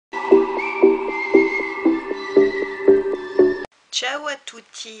Ciao à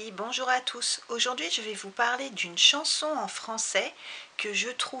tutti, bonjour à tous. Aujourd'hui je vais vous parler d'une chanson en français que je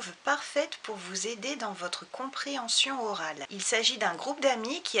trouve parfaite pour vous aider dans votre compréhension orale. Il s'agit d'un groupe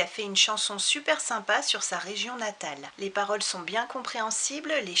d'amis qui a fait une chanson super sympa sur sa région natale. Les paroles sont bien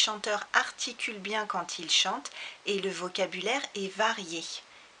compréhensibles, les chanteurs articulent bien quand ils chantent et le vocabulaire est varié.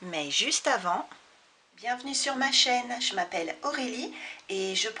 Mais juste avant... Bienvenue sur ma chaîne, je m'appelle Aurélie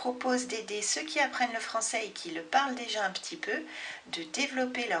et je propose d'aider ceux qui apprennent le français et qui le parlent déjà un petit peu, de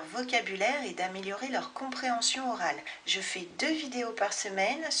développer leur vocabulaire et d'améliorer leur compréhension orale. Je fais 2 vidéos par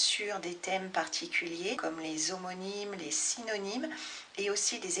semaine sur des thèmes particuliers comme les homonymes, les synonymes et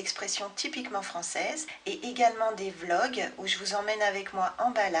aussi des expressions typiquement françaises et également des vlogs où je vous emmène avec moi en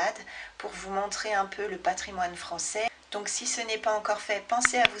balade pour vous montrer un peu le patrimoine français. Donc si ce n'est pas encore fait,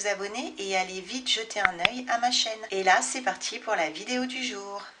 pensez à vous abonner et allez vite jeter un œil à ma chaîne. Et là, c'est parti pour la vidéo du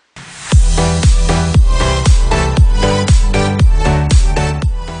jour.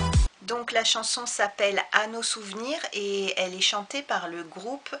 Donc la chanson s'appelle À nos souvenirs et elle est chantée par le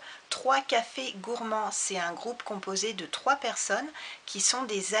groupe Trois, cafés, gourmands. C'est un groupe composé de 3 personnes qui sont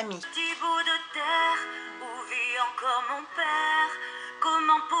des amis. Petit bout de terre où vit encore mon père,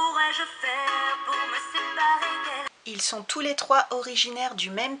 comment pourrais-je faire pour me séparer d'elle? Ils sont tous les 3 originaires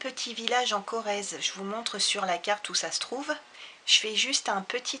du même petit village en Corrèze. Je vous montre sur la carte où ça se trouve. Je fais juste un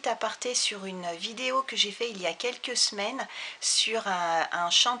petit aparté sur une vidéo que j'ai fait il y a quelques semaines sur un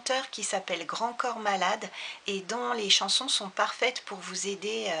chanteur qui s'appelle Grand Corps Malade et dont les chansons sont parfaites pour vous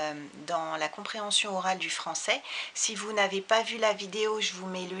aider dans la compréhension orale du français. Si vous n'avez pas vu la vidéo, je vous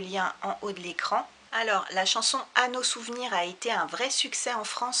mets le lien en haut de l'écran. Alors, la chanson À nos souvenirs a été un vrai succès en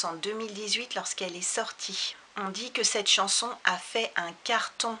France en 2018 lorsqu'elle est sortie. On dit que cette chanson a fait un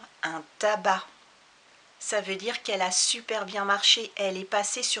carton, un tabac. Ça veut dire qu'elle a super bien marché. Elle est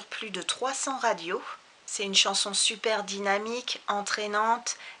passée sur plus de 300 radios. C'est une chanson super dynamique,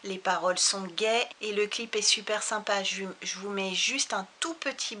 entraînante, les paroles sont gaies et le clip est super sympa. Je vous mets juste un tout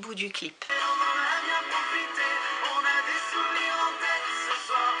petit bout du clip.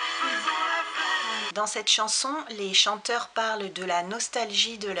 Dans cette chanson, les chanteurs parlent de la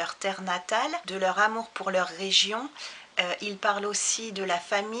nostalgie de leur terre natale, de leur amour pour leur région. Ils parlent aussi de la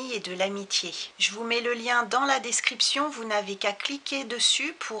famille et de l'amitié. Je vous mets le lien dans la description, vous n'avez qu'à cliquer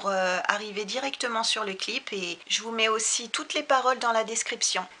dessus pour arriver directement sur le clip et je vous mets aussi toutes les paroles dans la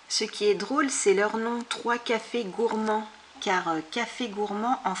description. Ce qui est drôle, c'est leur nom, Trois cafés gourmands, car café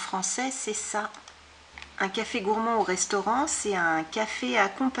gourmand en français c'est ça. Un café gourmand au restaurant, c'est un café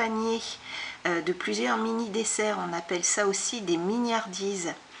accompagné de plusieurs mini-desserts. On appelle ça aussi des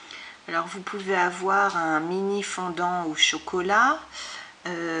mignardises. Alors vous pouvez avoir un mini fondant au chocolat,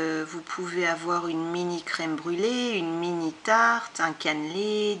 vous pouvez avoir une mini crème brûlée, une mini tarte, un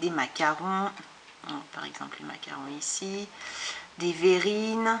cannelé, des macarons, par exemple les macarons ici, des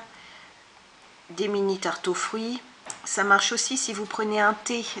verrines, des mini tartes aux fruits. Ça marche aussi si vous prenez un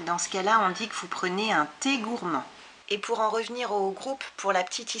thé. Dans ce cas-là, on dit que vous prenez un thé gourmand. Et pour en revenir au groupe, pour la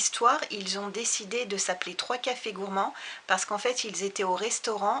petite histoire, ils ont décidé de s'appeler Trois cafés gourmands parce qu'en fait, ils étaient au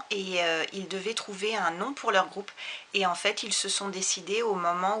restaurant et ils devaient trouver un nom pour leur groupe. Et en fait, ils se sont décidés au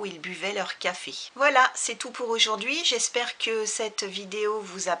moment où ils buvaient leur café. Voilà, c'est tout pour aujourd'hui. J'espère que cette vidéo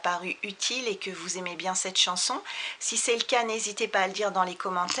vous a paru utile et que vous aimez bien cette chanson. Si c'est le cas, n'hésitez pas à le dire dans les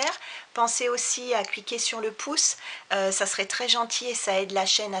commentaires. Pensez aussi à cliquer sur le pouce, ça serait très gentil et ça aide la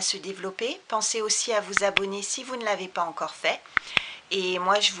chaîne à se développer. Pensez aussi à vous abonner si vous ne l'avez pas encore fait. Et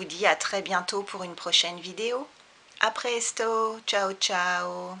moi, je vous dis à très bientôt pour une prochaine vidéo. A presto, ciao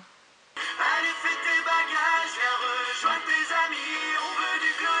ciao.